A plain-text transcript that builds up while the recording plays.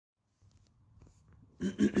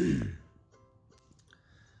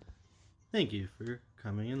Thank you for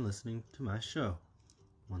coming and listening to my show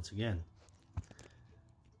once again.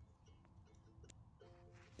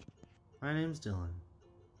 My name's Dylan.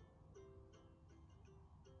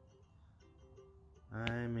 I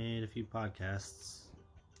made a few podcasts.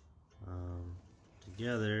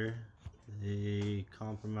 Together, they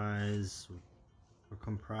comprise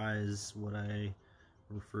what I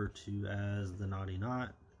refer to as the Naughty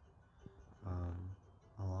Knot,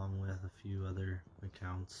 along with a few other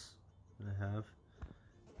accounts that I have,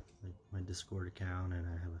 like my Discord account, and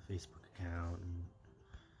I have a Facebook account, and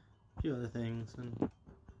a few other things. And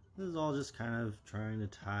this is all just kind of trying to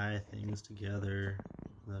tie things together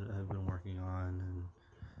that I've been working on and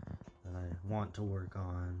that I want to work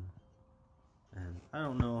on. And I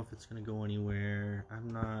don't know if it's going to go anywhere. I'm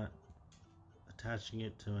not attaching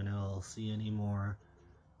it to an LLC anymore.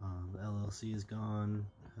 The LLC is gone,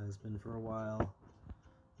 has been for a while.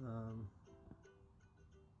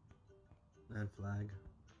 Red flag.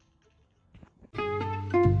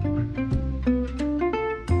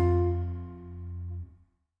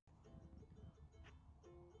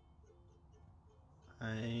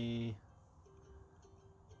 I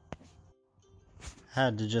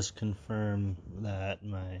had to just confirm that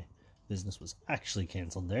my business was actually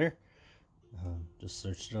canceled there. Just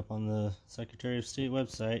searched it up on the Secretary of State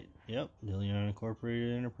website. Yep, De Leon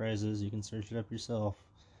Incorporated Enterprises. You can search it up yourself.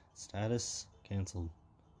 Status canceled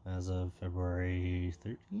as of February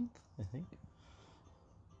 13th, I think.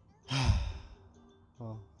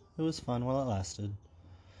 Well, it was fun while it lasted.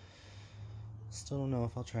 Still don't know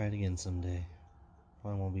if I'll try it again someday.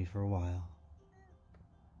 Probably won't be for a while.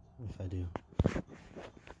 If I do.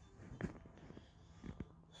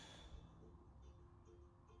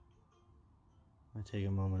 I take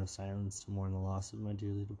a moment of silence to mourn the loss of my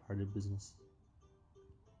dearly departed business.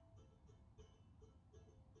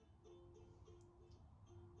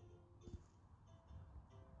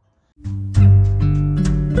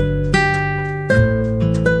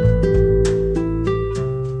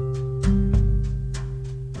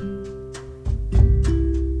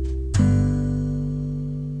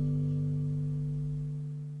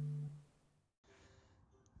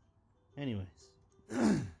 Anyways,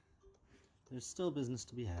 there's still business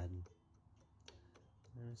to be had.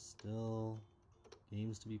 There's still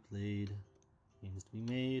games to be played, games to be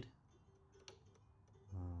made.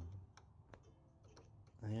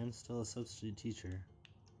 I am still a substitute teacher.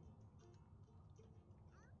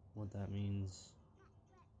 What that means is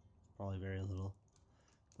probably very little,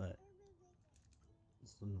 but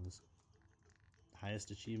it's the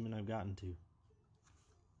highest achievement I've gotten to.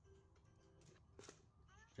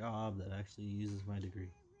 Job that actually uses my degree.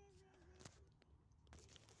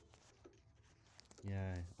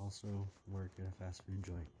 Yeah, I also work at a fast food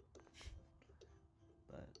joint.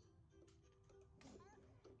 But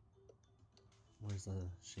where's the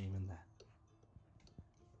shame in that?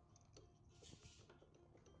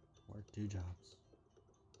 Work 2 jobs.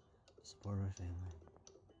 Support my family.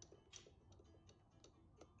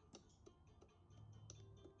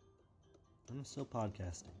 I'm still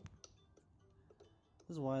podcasting.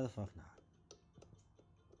 This is why the fuck not.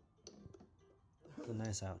 It's a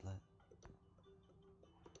nice outlet.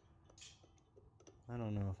 I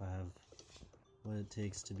don't know if I have what it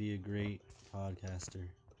takes to be a great podcaster.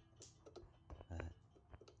 But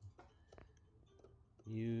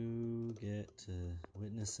you get to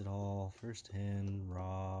witness it all firsthand,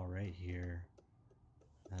 raw, right here,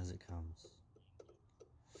 as it comes.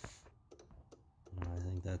 And I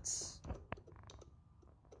think that's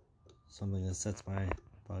something that sets my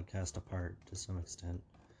podcast apart to some extent.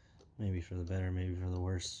 Maybe for the better, maybe for the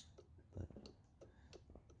worse. But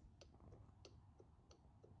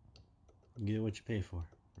you get what you pay for,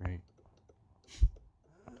 right?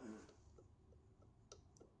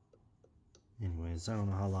 Anyways, I don't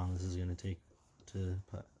know how long this is going to take to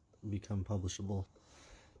become publishable.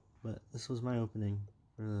 But this was my opening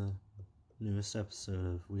for the newest episode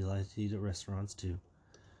of We Like to Eat at Restaurants Too.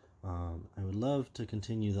 I would love to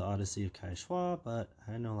continue the Odyssey of Kai Schwa, but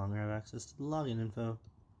I no longer have access to the login info.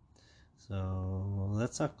 So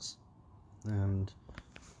that sucks. And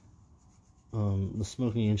the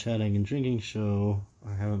smoking and chatting and drinking show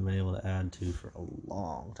I haven't been able to add to for a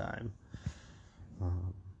long time.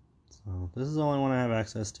 So this is the only one I have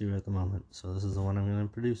access to at the moment. So this is the one I'm going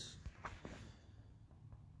to produce.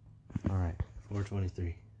 Alright,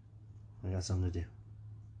 4:23. I got something to do.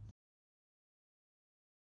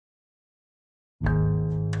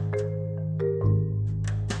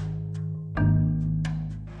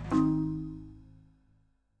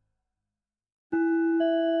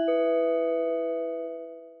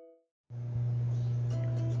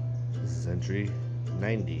 is entry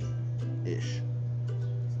 90-ish.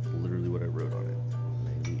 Literally what I wrote on it.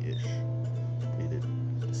 90-ish. Dated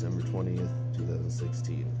December 20th,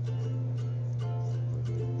 2016.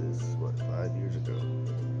 This is what, 5 years ago.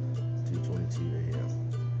 2:22 a.m.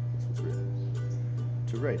 This was written.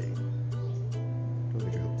 To writing. Don't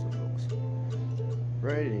get your hopes up, folks.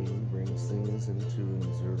 Writing brings things into an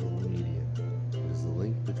observable medium. It is the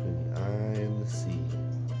link between the eye and the sea.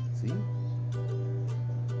 See?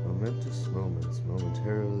 Momentous moments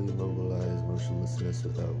momentarily mobilize motionlessness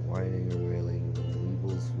without whining or wailing when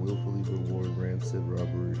weevils willfully reward rancid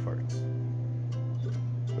robbery farts.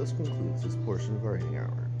 Thus concludes this portion of our writing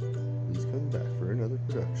hour. Please come back for another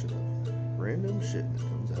production of random shit that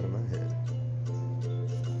comes out of my head.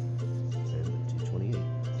 And 2:28.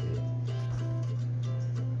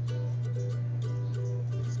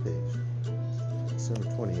 Next page. December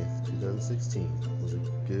 20th, 2016 was a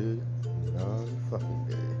good non-fucking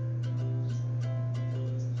day.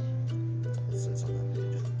 It says on that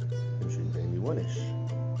page. Entry 91-ish.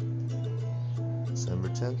 December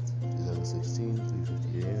 10th, 2016,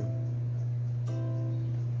 3:50 a.m.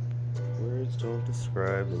 Words don't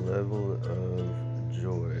describe the level of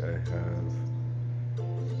joy I have.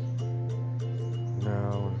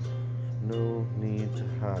 Now, no need to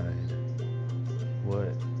hide.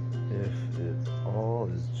 What if it all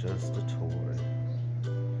is just a toy?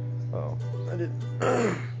 Oh, I didn't.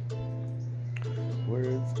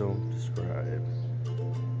 Words don't describe.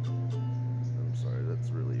 I'm sorry,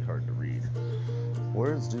 that's really hard to read.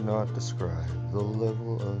 Words do not describe the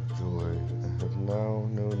level of joy I have now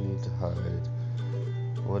no need to hide.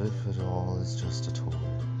 What if it all is just a toy?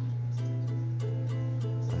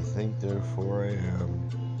 I think therefore I am.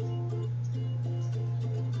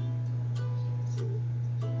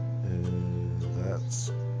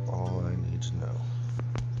 That's all I need to know.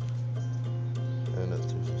 And at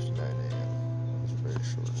 2:59 a.m. It was a very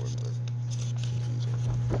short one, but confusing.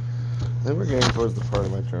 Then we're getting towards the part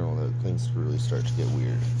of my journal that things really start to get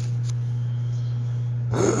weird.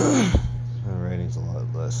 My writing's a lot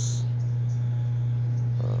less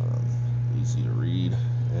easy to read,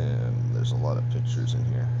 and there's a lot of pictures in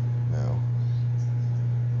here now.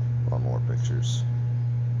 A lot more pictures.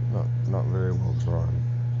 Not very well drawn.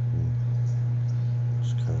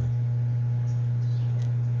 Just kind of.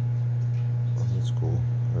 Oh, that's cool.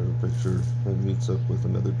 I have a picture that meets up with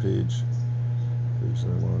another page that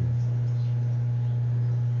I'm on.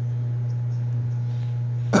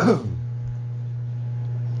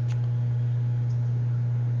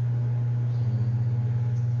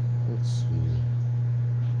 Let's see.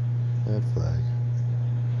 Add flag.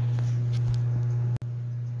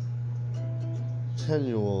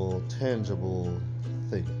 Tenual, tangible,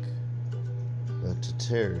 think that to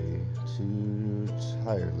tarry too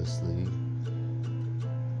tirelessly.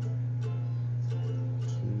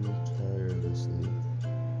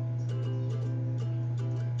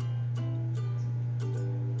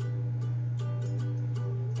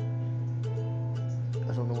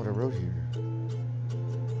 I don't know what I wrote here.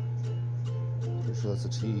 Pretty sure that's a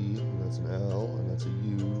T, and that's an L, and that's a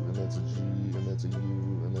U, and that's a G, and that's a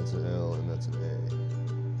U, and that's an L, and that's an A.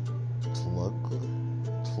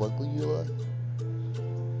 Tlugula?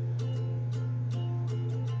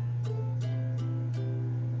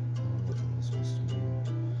 What am I supposed to do?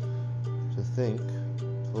 To think,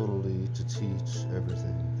 totally to teach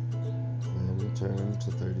everything. And return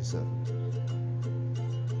to 37.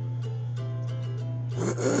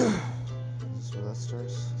 Is where that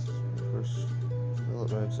starts? First,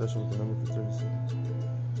 develop my obsession with the number 37.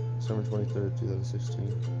 December 23rd,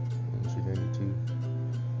 2016. Entry 92.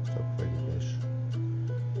 Top writing-ish.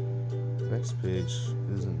 Next page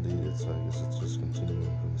isn't dated, so I guess it's just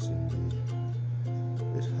continuing from the same date.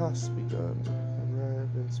 It has begun.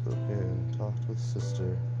 Arrived in Spokane. Talked with sister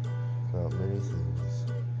about many things.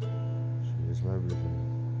 She is my river.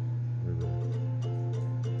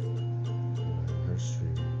 Her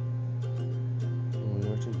stream. When we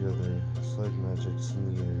are together, it's like magic's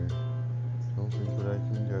in the air. Don't think that I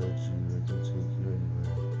can guide you, I can take you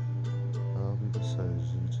anywhere. I'll be beside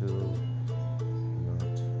you till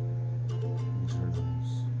not eternals.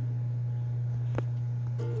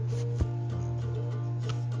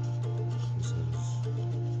 This is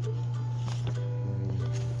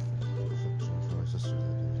affection for my sister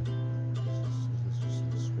that day.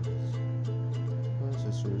 My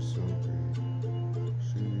sister is so great.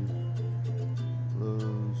 She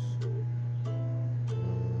blows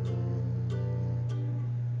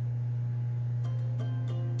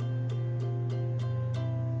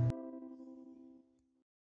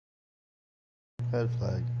head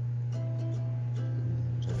flag.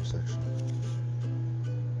 Entire section.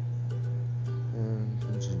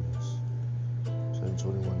 continues.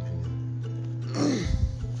 7:21 p.m.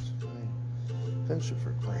 So my penchant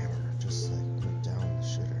for grammar just like went down the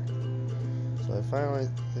shitter. So I finally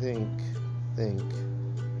think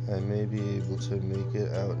I may be able to make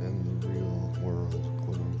it out in the real world,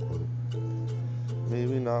 quote unquote.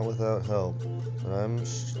 Maybe not without help, but I'm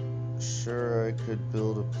sure I could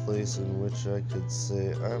build a place in which I could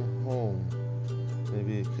say I'm home.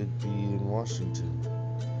 Maybe it could be in Washington,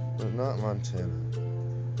 but not Montana.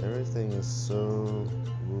 Everything is so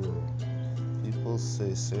rural. People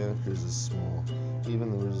say Santa Cruz is small. Even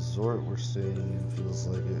the resort we're staying in feels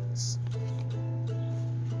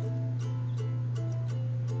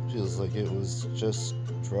like it was just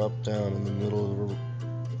dropped down in the middle of a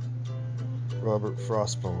Robert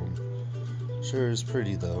Frost poem. Sure is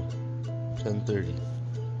pretty though. 10:30.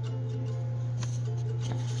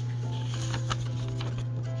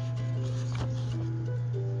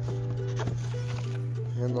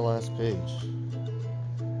 And the last page.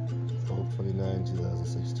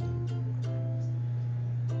 12/29/2016.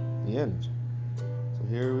 The end. So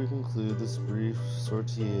here we conclude this brief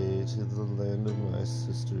sortie to the land of my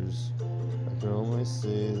sisters. I can only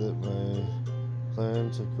say that my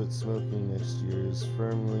plan to quit smoking next year is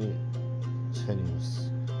firmly tenuous.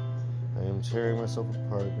 I am tearing myself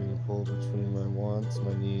apart, being pulled between my wants,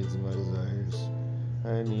 my needs, and my desires.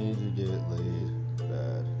 I need to get laid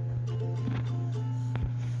bad.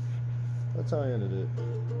 That's how I ended it.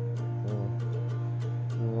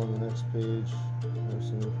 On the next page, there's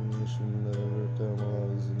some information that I wrote down while I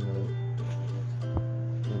was in the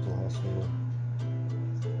mental hospital.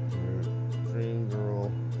 Your dream girl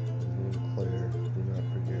named Claire, do not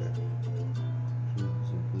forget. She was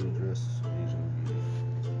a blue dressed Asian beauty.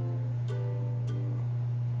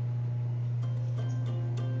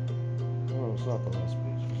 Oh, it's not the last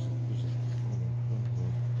page.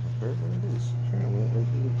 Where it is.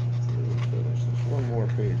 There's one more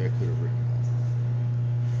page I could have written.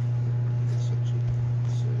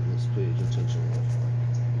 This page intentionally.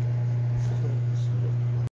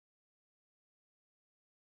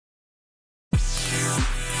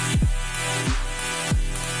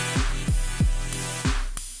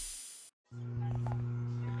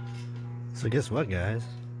 So guess what, guys?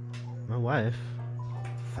 My wife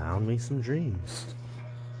found me some dreams.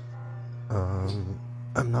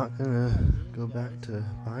 I'm not gonna go back to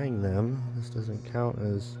buying them. This doesn't count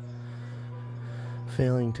as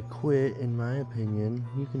failing to quit, in my opinion.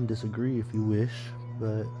 You can disagree if you wish,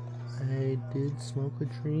 but I did smoke a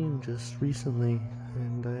dream just recently,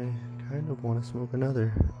 and I kind of want to smoke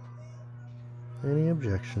another. Any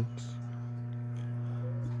objections?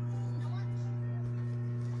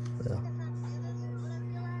 Well,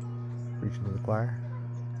 preaching to the choir.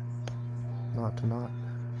 Not to not.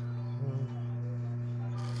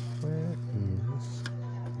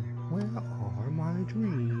 Where are my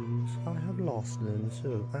dreams? I have lost them,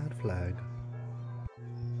 so add flag.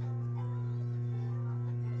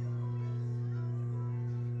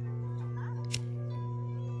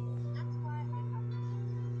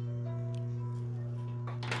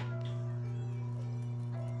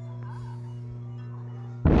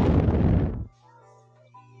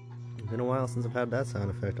 It's been a while since I've had that sound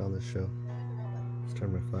effect on this show. Let's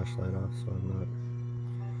turn my flashlight off so I'm not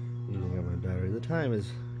using up my battery. The time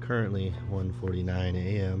is currently 1:49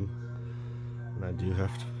 a.m. and I do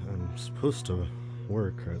have to, I'm supposed to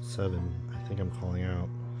work at 7. I think I'm calling out.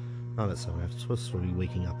 Not at 7, I'm supposed to be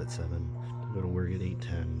waking up at 7 to go to work at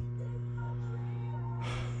 8:10.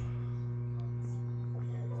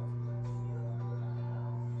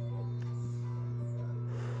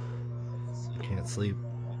 I can't sleep.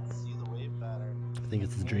 I think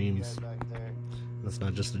it's the dreams. That's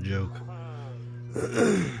not just a joke.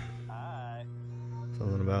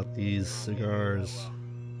 Something about these cigars.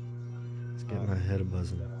 It's getting my head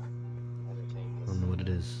a-buzzing. I don't know what it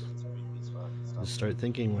is. I just start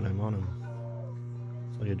thinking when I'm on them.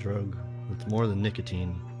 It's like a drug. It's more than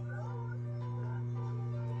nicotine.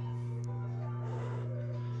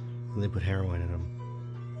 And they put heroin in them.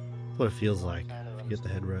 That's what it feels like if you get the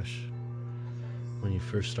head rush. When you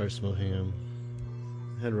first start smoking them,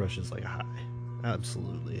 the head rush is like a high.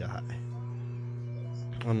 Absolutely a high.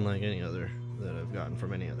 Unlike any other that I've gotten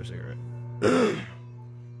from any other cigarette.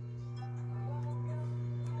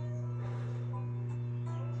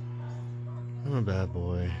 I'm a bad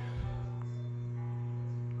boy.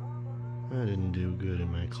 I didn't do good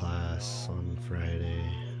in my class on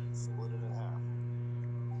Friday.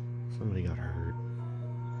 Somebody got hurt.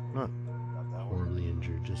 Not horribly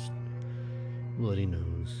injured, just bloody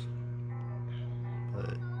nose.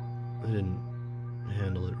 But I didn't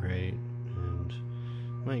handle it right, and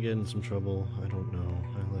Might get in some trouble, I don't know.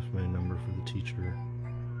 I left my number for the teacher,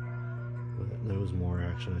 but there was more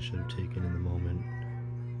action I should have taken in the moment.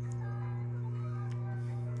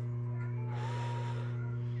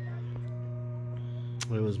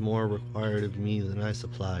 It was more required of me than I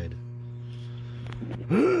supplied.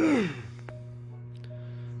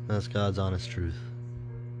 That's God's honest truth.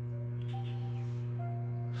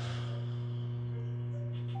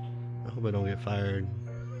 I hope I don't get fired.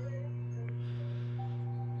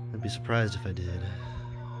 I'd be surprised if I did.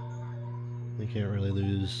 They can't really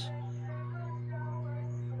lose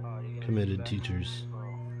committed teachers.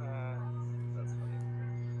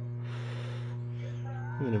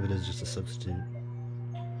 Even if it is just a substitute.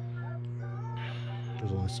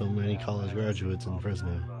 There's only so many college graduates in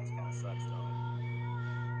Fresno.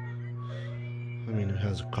 I mean, it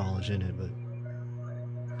has a college in it, but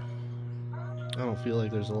I don't feel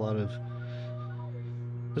like there's a large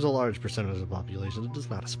percentage of the population that does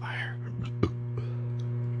not aspire.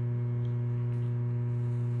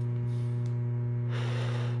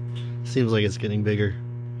 Seems like it's getting bigger.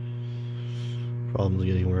 Problems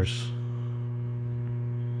getting worse.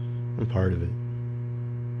 I'm part of it.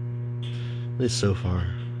 At least so far.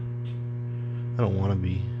 I don't want to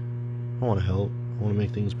be. I want to help. I want to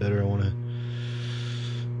make things better. I want to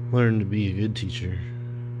learn to be a good teacher.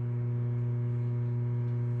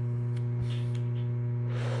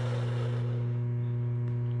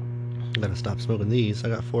 I gotta stop smoking these. I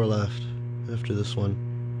got 4 left after this one.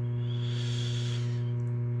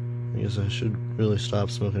 I guess I should really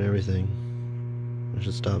stop smoking everything. I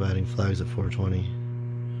should stop adding flags at 420.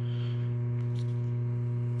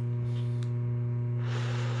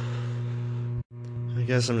 I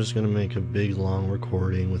guess I'm just gonna make a big long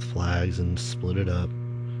recording with flags and split it up.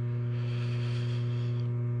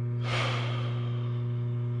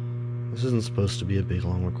 This isn't supposed to be a big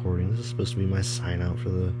long recording. This is supposed to be my sign out for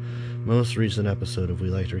the most recent episode of We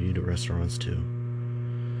Like to Eat at Restaurants Too.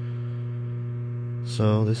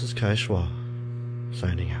 So this is Kai Schwa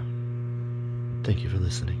signing out. Thank you for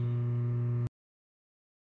listening.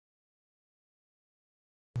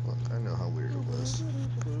 Look, I know how weird it was.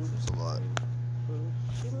 There's a lot of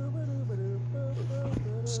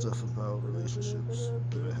stuff about relationships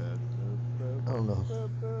that I had. I don't know.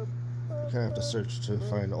 You kind of have to search to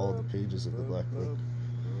find all the pages of the Black Book.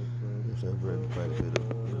 Which I've read quite a bit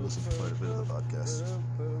of, listened to quite a bit of the podcast.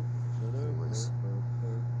 Anyways,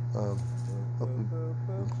 I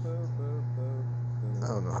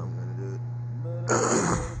don't know how I'm gonna do it,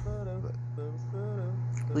 but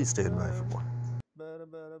please stand by for more.